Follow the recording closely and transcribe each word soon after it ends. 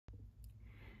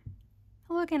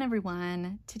Hello again,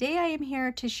 everyone. Today I am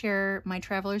here to share my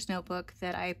traveler's notebook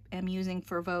that I am using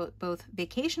for both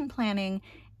vacation planning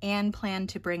and plan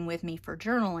to bring with me for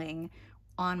journaling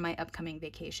on my upcoming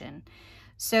vacation.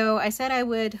 So I said I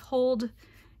would hold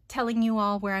telling you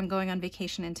all where I'm going on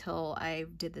vacation until I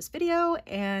did this video,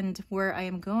 and where I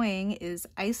am going is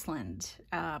Iceland.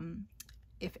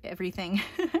 If everything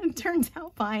turns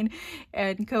out fine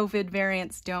and COVID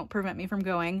variants don't prevent me from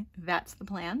going, that's the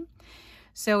plan.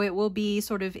 So it will be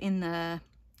sort of in the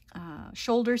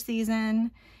shoulder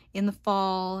season in the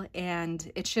fall,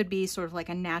 and it should be sort of like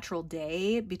a natural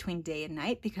day between day and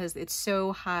night because it's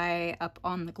so high up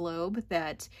on the globe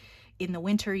that in the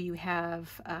winter you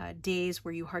have days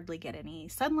where you hardly get any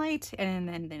sunlight, and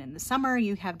then in the summer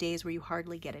you have days where you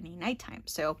hardly get any nighttime.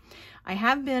 So I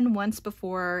have been once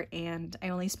before and I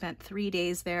only spent 3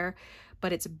 days there,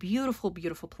 but it's a beautiful,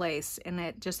 beautiful place, and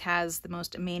it just has the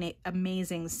most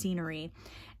amazing scenery.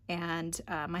 And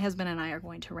my husband and I are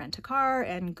going to rent a car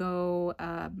and go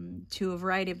to a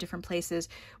variety of different places.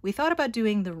 We thought about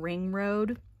doing the ring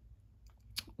road,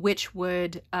 which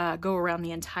would go around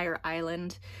the entire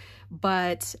island,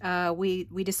 but we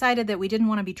decided that we didn't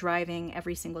want to be driving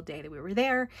every single day that we were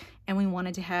there, and we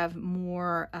wanted to have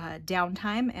more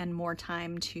downtime and more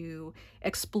time to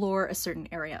explore a certain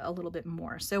area a little bit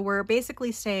more. So we're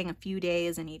basically staying a few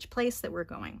days in each place that we're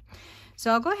going.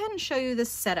 So I'll go ahead and show you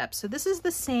this setup. So this is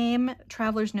the same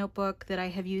traveler's notebook that I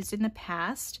have used in the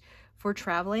past for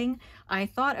traveling. I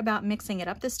thought about mixing it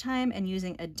up this time and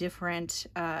using a different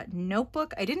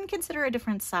notebook. I didn't consider a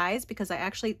different size because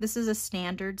this is a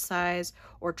standard size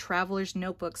or traveler's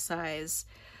notebook size.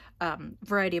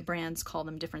 Variety of brands call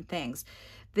them different things.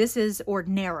 This is, or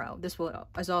narrow. This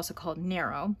is also called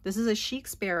narrow. This is a Chic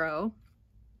Sparrow.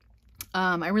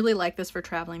 I really like this for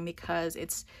traveling because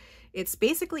it's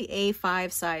basically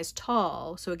A5 size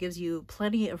tall, so it gives you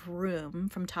plenty of room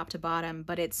from top to bottom,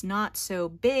 but it's not so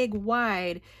big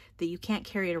wide that you can't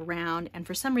carry it around. And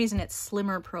for some reason, its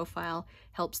slimmer profile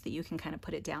helps that you can kind of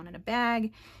put it down in a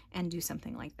bag and do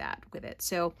something like that with it.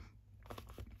 So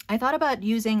I thought about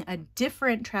using a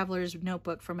different traveler's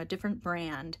notebook from a different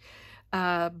brand,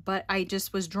 but I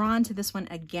just was drawn to this one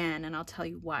again, and I'll tell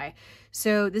you why.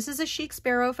 So this is a Chic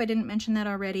Sparrow, if I didn't mention that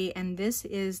already, and this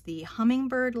is the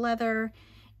hummingbird leather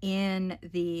in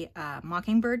the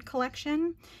Mockingbird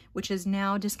collection, which is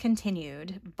now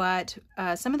discontinued. But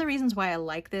some of the reasons why I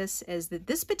like this is that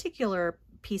this particular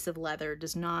piece of leather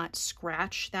does not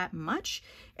scratch that much,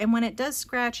 and when it does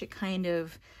scratch, it kind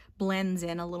of blends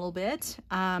in a little bit,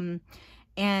 and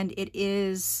it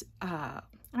is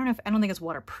I don't think it's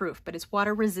waterproof, but it's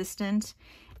water resistant,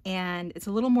 and it's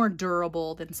a little more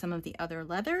durable than some of the other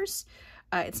leathers.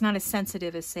 It's not as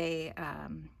sensitive as, say,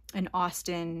 an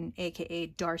Austin, aka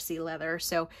Darcy leather,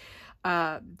 so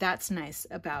that's nice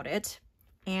about it.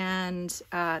 And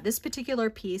this particular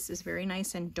piece is very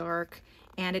nice and dark,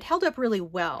 and it held up really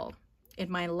well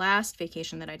in my last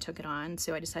vacation that I took it on,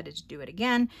 so I decided to do it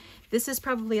again. This is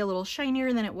probably a little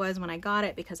shinier than it was when I got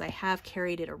it because I have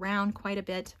carried it around quite a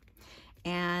bit.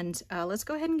 And let's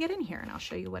go ahead and get in here and I'll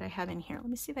show you what I have in here. Let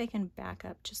me see if I can back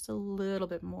up just a little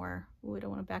bit more. Ooh, I don't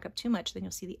want to back up too much, then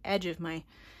you'll see the edge of my,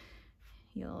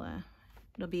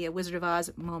 it'll be a Wizard of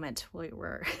Oz moment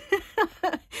where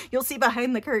you'll see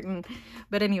behind the curtain.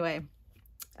 But anyway,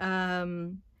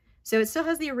 so it still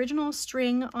has the original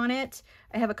string on it.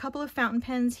 I have a couple of fountain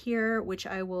pens here, which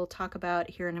I will talk about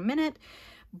here in a minute.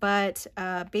 But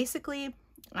basically,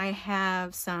 I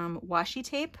have some washi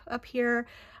tape up here.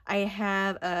 I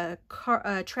have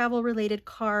a travel-related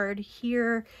card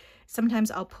here.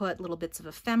 Sometimes I'll put little bits of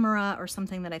ephemera or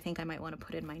something that I think I might want to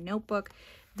put in my notebook.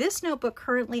 This notebook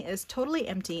currently is totally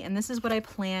empty, and this is what I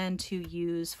plan to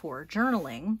use for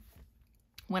journaling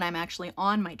when I'm actually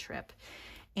on my trip.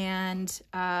 And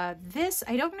this,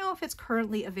 I don't know if it's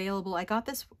currently available. I got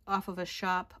this off of a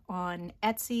shop on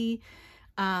Etsy.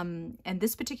 And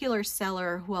this particular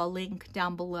seller, who I'll link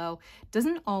down below,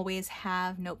 doesn't always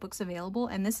have notebooks available.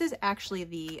 And this is actually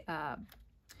the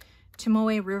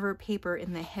Tomoe River paper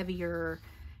in the heavier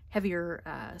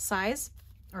size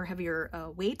or heavier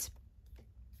weight.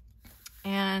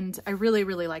 And I really,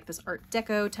 really like this Art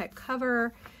Deco type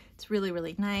cover. It's really,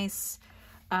 really nice.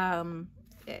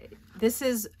 This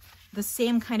is the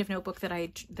same kind of notebook that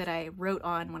I wrote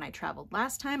on when I traveled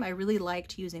last time. I really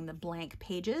liked using the blank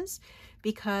pages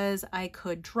because I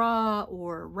could draw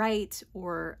or write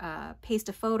or paste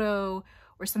a photo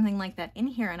or something like that in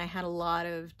here, and I had a lot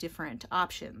of different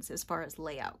options as far as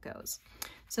layout goes.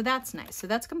 So that's nice. So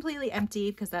that's completely empty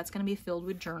because that's going to be filled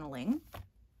with journaling.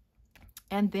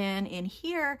 And then in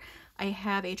here, I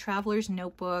have a traveler's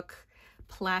notebook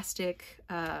plastic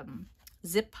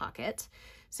zip pocket.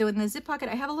 So in the zip pocket,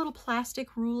 I have a little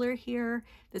plastic ruler here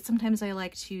that sometimes I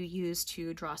like to use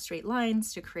to draw straight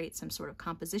lines to create some sort of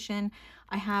composition.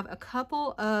 I have a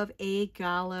couple of A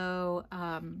Gallo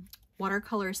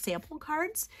watercolor sample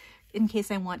cards in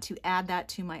case I want to add that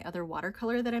to my other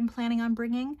watercolor that I'm planning on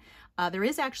bringing. There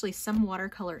is actually some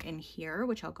watercolor in here,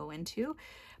 which I'll go into,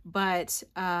 but,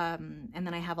 and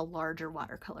then I have a larger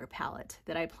watercolor palette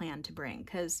that I plan to bring,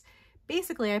 because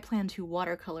basically I plan to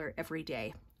watercolor every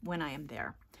day when I am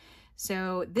there.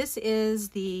 So this is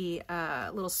the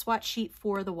little swatch sheet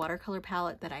for the watercolor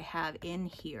palette that I have in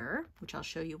here, which I'll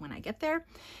show you when I get there.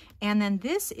 And then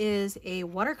this is a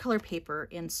watercolor paper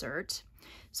insert.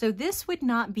 So this would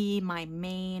not be my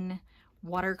main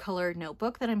watercolor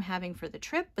notebook that I'm having for the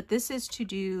trip, but this is to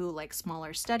do like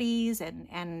smaller studies,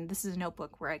 and this is a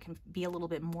notebook where I can be a little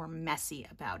bit more messy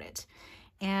about it.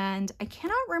 And I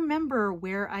cannot remember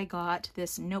where I got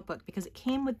this notebook because it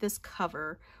came with this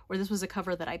cover, or this was a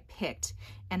cover that I picked.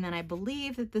 And then I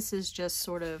believe that this is just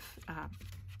sort of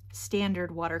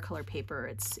standard watercolor paper.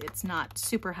 It's not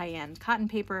super high-end cotton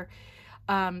paper.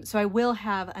 So I will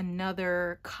have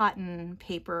another cotton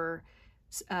paper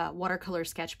watercolor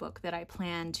sketchbook that I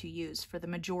plan to use for the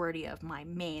majority of my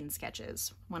main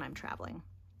sketches when I'm traveling.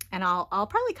 And I'll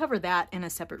probably cover that in a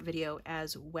separate video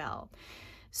as well.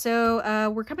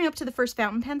 So we're coming up to the first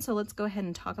fountain pen, so let's go ahead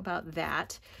and talk about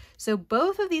that. So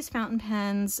both of these fountain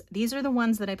pens, these are the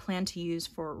ones that I plan to use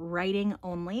for writing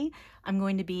only. I'm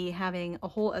going to be having a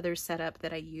whole other setup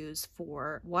that I use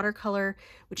for watercolor,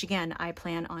 which again, I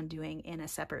plan on doing in a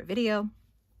separate video.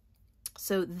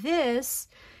 So this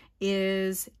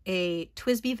is a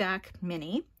TWSBI Vac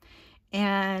Mini.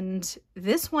 And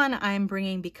this one I'm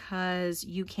bringing because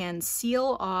you can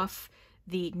seal off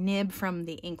the nib from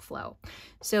the ink flow.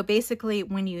 So basically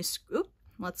when you,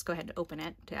 let's go ahead and open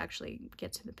it to actually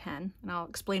get to the pen, and I'll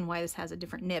explain why this has a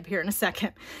different nib here in a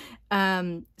second.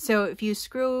 So if you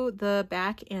screw the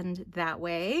back end that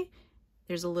way,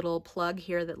 there's a little plug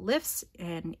here that lifts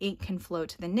and ink can flow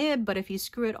to the nib, but if you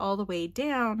screw it all the way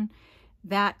down,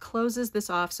 that closes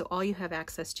this off, so all you have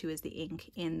access to is the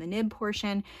ink in the nib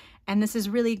portion. And this is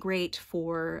really great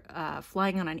for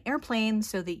flying on an airplane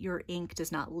so that your ink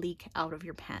does not leak out of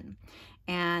your pen.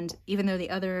 And even though the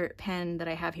other pen that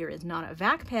I have here is not a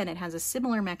vac pen, it has a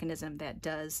similar mechanism that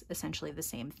does essentially the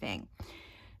same thing.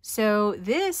 So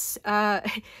this,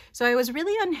 so I was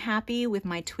really unhappy with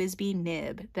my TWSBI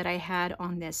nib that I had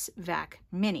on this Vac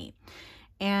Mini.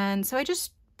 And so I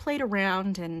just played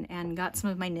around and got some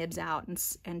of my nibs out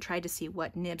and tried to see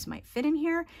what nibs might fit in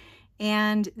here.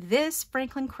 And this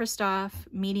Franklin-Christoph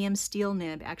medium steel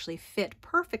nib actually fit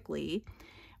perfectly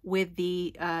with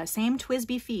the same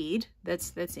TWSBI feed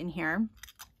that's in here.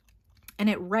 And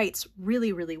it writes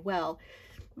really, really well.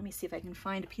 Let me see if I can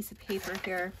find a piece of paper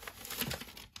here.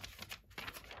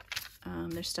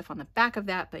 There's stuff on the back of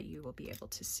that, but you will be able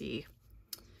to see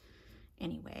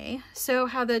anyway. So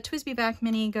how the TWSBI Vac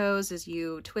Mini goes is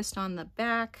you twist on the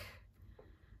back,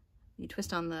 you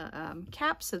twist on the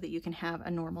cap so that you can have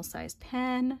a normal sized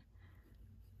pen.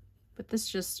 But this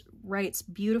just writes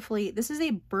beautifully. This is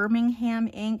a Birmingham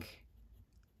ink.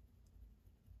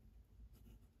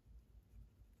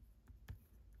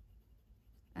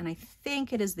 And I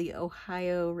think it is the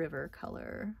Ohio River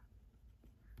color,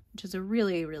 which is a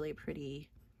really, really pretty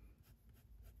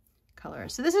color.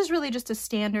 So this is really just a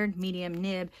standard medium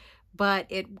nib, but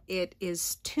it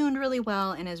is tuned really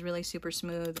well and is really super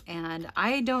smooth. And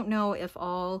I don't know if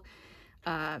all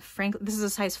this is a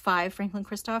size 5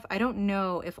 Franklin-Christoph. I don't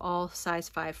know if all size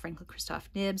 5 Franklin-Christoph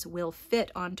nibs will fit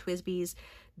on TWSBIs.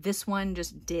 This one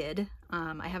just did.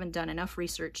 I haven't done enough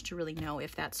research to really know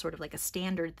if that's sort of like a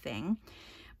standard thing.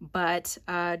 But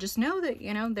just know that,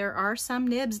 you know, there are some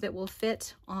nibs that will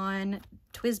fit on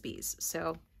TWSBIs.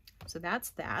 So that's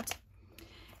that.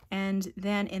 And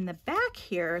then in the back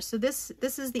here, so this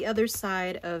is the other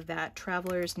side of that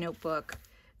Traveler's Notebook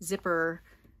zipper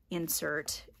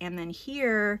insert. And then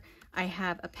here I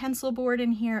have a pencil board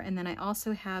in here, and then I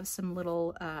also have some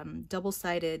little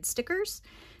double-sided stickers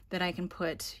that I can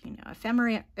put, you know,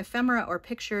 ephemera or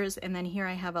pictures. And then here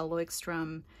I have a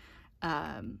Leuchtturm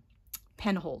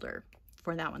pen holder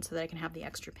for that one so that I can have the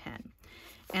extra pen.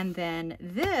 And then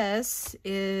this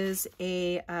is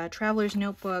a Traveler's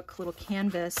Notebook little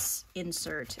canvas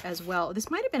insert as well.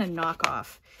 This might have been a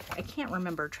knockoff. I can't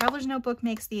remember. Traveler's Notebook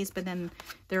makes these, but then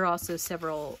there are also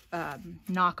several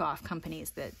knockoff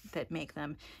companies that make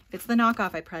them. If it's the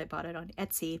knockoff, I probably bought it on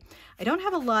Etsy. I don't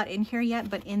have a lot in here yet,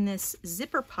 but in this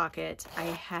zipper pocket, I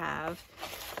have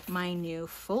my new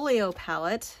folio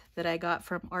palette that I got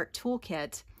from Art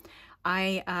Toolkit.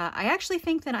 I actually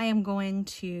think that I am going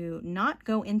to not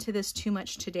go into this too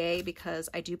much today because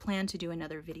I do plan to do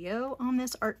another video on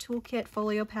this Art Toolkit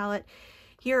folio palette.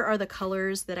 Here are the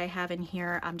colors that I have in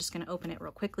here. I'm just going to open it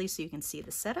real quickly so you can see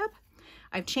the setup.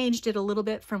 I've changed it a little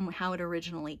bit from how it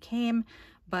originally came,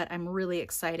 but I'm really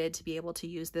excited to be able to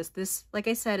use this. This, like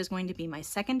I said, is going to be my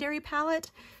secondary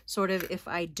palette, sort of if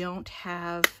I don't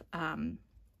have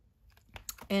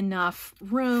enough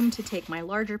room to take my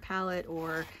larger palette,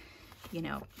 or you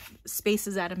know, space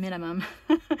is at a minimum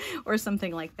or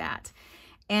something like that.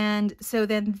 And so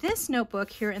then this notebook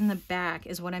here in the back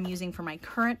is what I'm using for my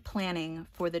current planning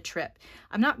for the trip.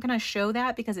 I'm not going to show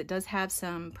that because it does have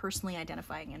some personally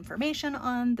identifying information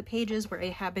on the pages where I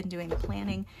have been doing the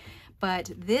planning.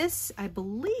 But this, I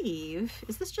believe,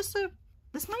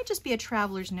 this might just be a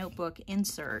traveler's notebook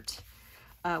insert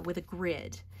with a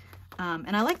grid.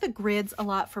 And I like the grids a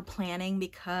lot for planning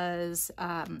because,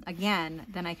 again,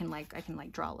 then I can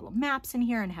draw little maps in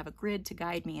here and have a grid to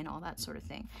guide me and all that sort of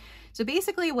thing. So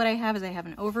basically what I have is I have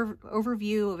an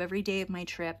overview of every day of my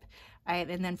trip.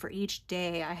 And then for each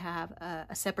day I have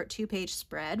a separate 2-page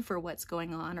spread for what's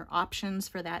going on or options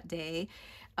for that day.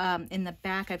 In the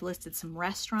back, I've listed some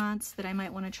restaurants that I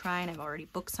might want to try, and I've already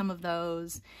booked some of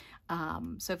those.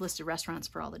 So I've listed restaurants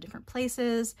for all the different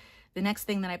places. The next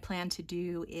thing that I plan to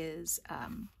do is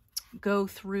go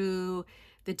through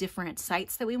the different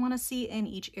sites that we want to see in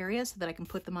each area so that I can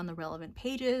put them on the relevant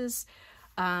pages.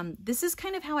 This is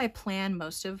kind of how I plan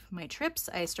most of my trips.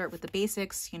 I start with the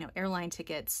basics, you know, airline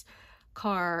tickets,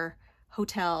 car,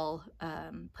 hotel,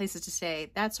 places to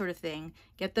stay, that sort of thing.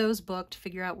 Get those booked,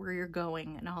 figure out where you're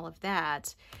going and all of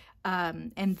that.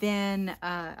 And then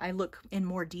I look in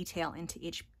more detail into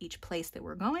each place that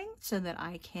we're going so that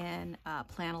I can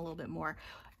plan a little bit more.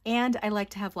 And I like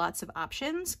to have lots of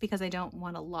options because I don't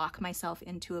want to lock myself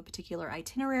into a particular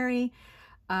itinerary.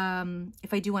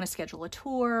 If I do want to schedule a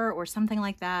tour or something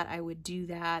like that, I would do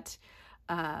that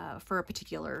for a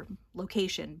particular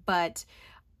location. But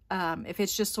if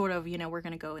it's just sort of, you know, we're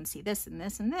going to go and see this and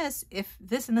this and this, if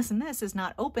this and this and this is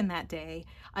not open that day,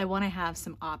 I want to have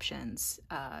some options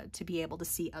to be able to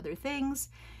see other things.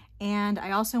 And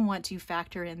I also want to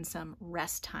factor in some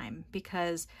rest time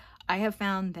because I have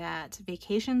found that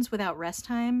vacations without rest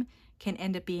time can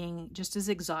end up being just as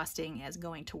exhausting as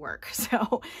going to work.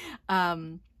 So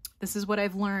this is what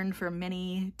I've learned for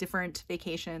many different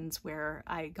vacations where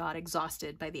I got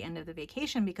exhausted by the end of the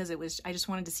vacation because I just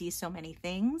wanted to see so many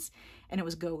things and it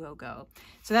was go, go, go.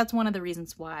 So that's one of the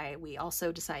reasons why we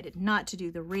also decided not to do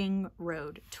the Ring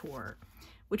Road tour,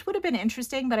 which would have been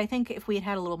interesting, but I think if we had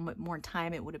had a little bit more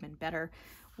time, it would have been better.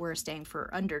 We're staying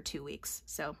for under 2 weeks.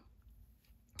 So,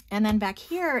 and then back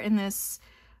here in this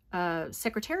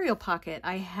secretarial pocket,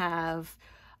 I have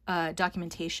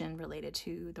documentation related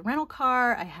to the rental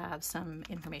car. I have some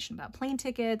information about plane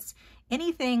tickets,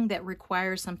 anything that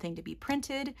requires something to be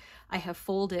printed. I have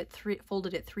folded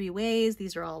it 3 ways.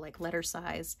 These are all like letter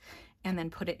size, and then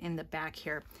put it in the back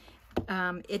here.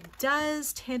 It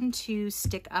does tend to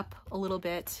stick up a little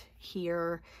bit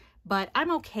here, but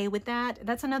I'm okay with that.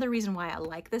 That's another reason why I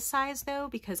like this size though,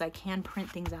 because I can print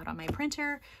things out on my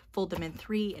printer, fold them in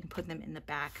 3 and put them in the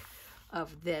back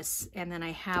of this, and then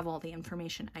I have all the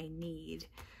information I need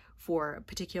for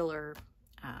particular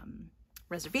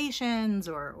reservations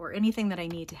or anything that I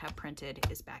need to have printed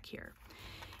is back here.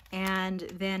 And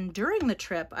then during the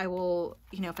trip, I will,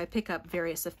 you know, if I pick up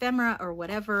various ephemera or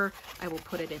whatever, I will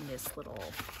put it in this little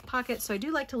pocket. So I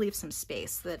do like to leave some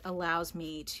space that allows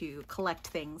me to collect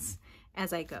things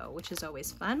as I go, which is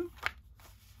always fun.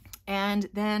 And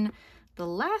then the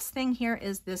last thing here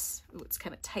is this, ooh, it's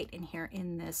kind of tight in here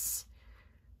in this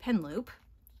pen loop,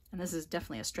 and this is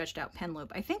definitely a stretched out pen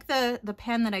loop. I think the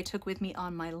pen that I took with me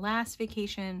on my last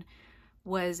vacation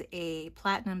was a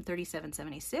Platinum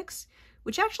 3776,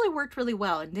 which actually worked really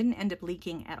well and didn't end up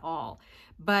leaking at all,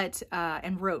 but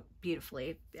and wrote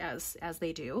beautifully as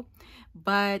they do.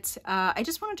 But I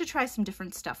just wanted to try some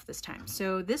different stuff this time.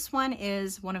 So this one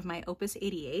is one of my Opus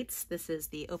 88s. This is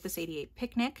the Opus 88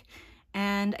 Picnic.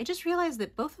 And I just realized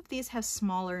that both of these have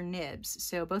smaller nibs.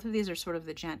 So both of these are sort of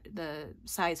the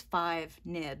size 5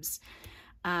 nibs.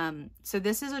 So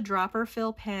this is a dropper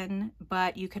fill pen,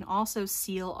 but you can also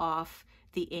seal off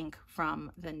the ink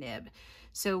from the nib.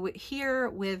 So here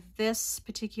with this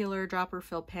particular dropper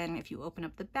fill pen, if you open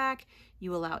up the back,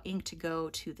 you allow ink to go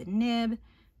to the nib,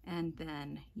 and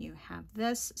then you have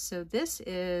this. So this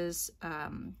is,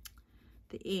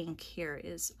 the ink here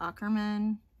is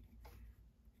Ackerman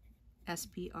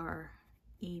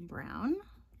SBRE Brown.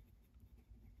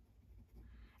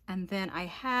 And then I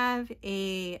have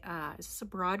a, is this a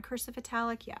broad cursive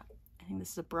italic? Yeah. I think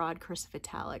this is a broad cursive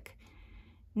italic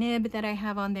nib that I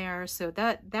have on there. So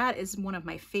that is one of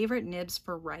my favorite nibs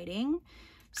for writing.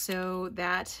 So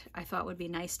that I thought would be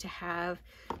nice to have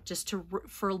just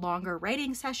for longer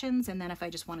writing sessions. And then if I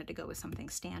just wanted to go with something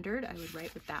standard, I would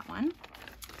write with that one.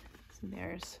 So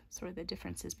there's sort of the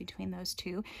differences between those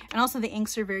two. And also the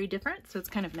inks are very different, so it's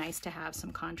kind of nice to have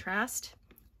some contrast.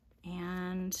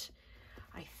 And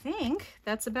I think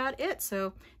that's about it.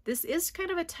 So this is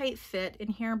kind of a tight fit in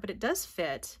here, but it does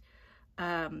fit.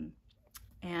 And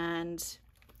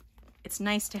it's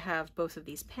nice to have both of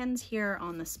these pens here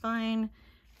on the spine,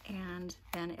 and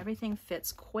then everything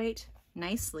fits quite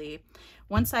nicely.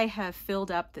 Once I have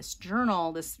filled up this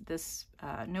journal, this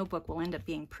notebook will end up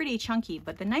being pretty chunky,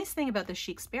 but the nice thing about the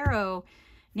Chic Sparrow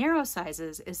narrow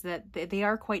sizes is that they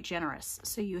are quite generous.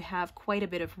 So you have quite a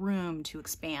bit of room to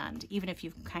expand, even if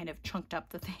you've kind of chunked up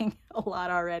the thing a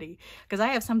lot already, because I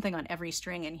have something on every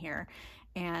string in here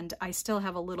and I still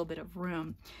have a little bit of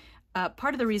room.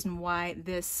 Part of the reason why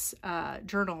this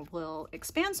journal will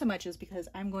expand so much is because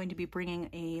I'm going to be bringing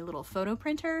a little photo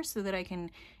printer so that I can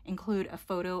include a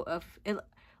photo of it.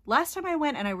 Last time I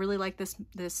went, and I really like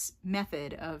this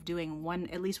method of doing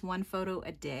at least one photo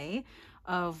a day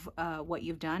of what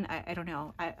you've done. I don't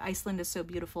know. Iceland is so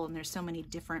beautiful, and there's so many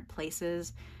different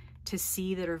places to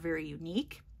see that are very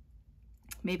unique.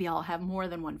 Maybe I'll have more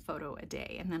than one photo a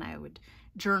day, and then I would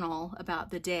journal about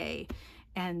the day.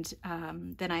 And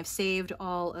then I've saved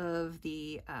all of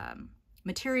the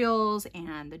materials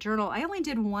and the journal. I only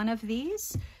did one of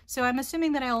these, so I'm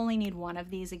assuming that I only need one of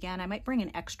these again. I might bring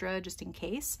an extra just in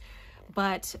case,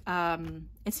 but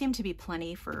it seemed to be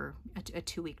plenty for a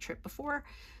 2-week trip before,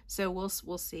 so we'll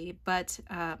see. But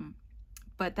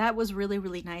that was really,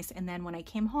 really nice. And then when I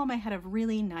came home, I had a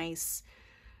really nice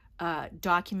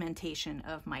documentation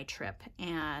of my trip,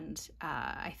 and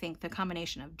I think the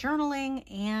combination of journaling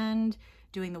and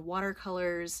doing the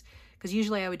watercolors, because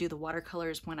usually I would do the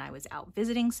watercolors when I was out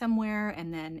visiting somewhere,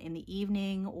 and then in the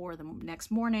evening or the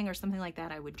next morning or something like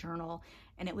that I would journal,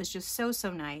 and it was just so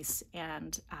nice.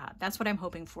 And that's what I'm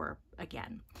hoping for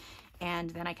again. And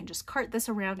then I can just cart this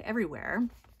around everywhere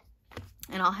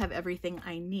and I'll have everything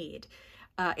I need.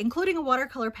 Including a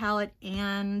watercolor palette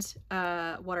and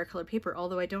watercolor paper,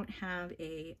 although I don't have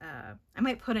I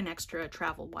might put an extra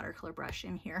travel watercolor brush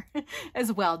in here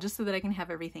as well, just so that I can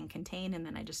have everything contained, and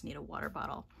then I just need a water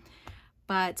bottle.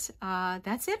 But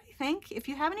that's it, I think. If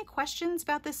you have any questions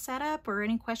about this setup or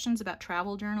any questions about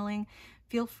travel journaling,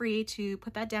 feel free to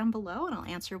put that down below and I'll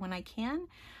answer when I can.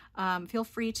 Feel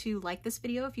free to like this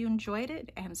video if you enjoyed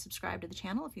it, and subscribe to the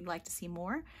channel if you'd like to see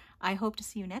more. I hope to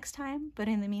see you next time, but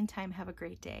in the meantime, have a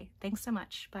great day. Thanks so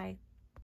much. Bye.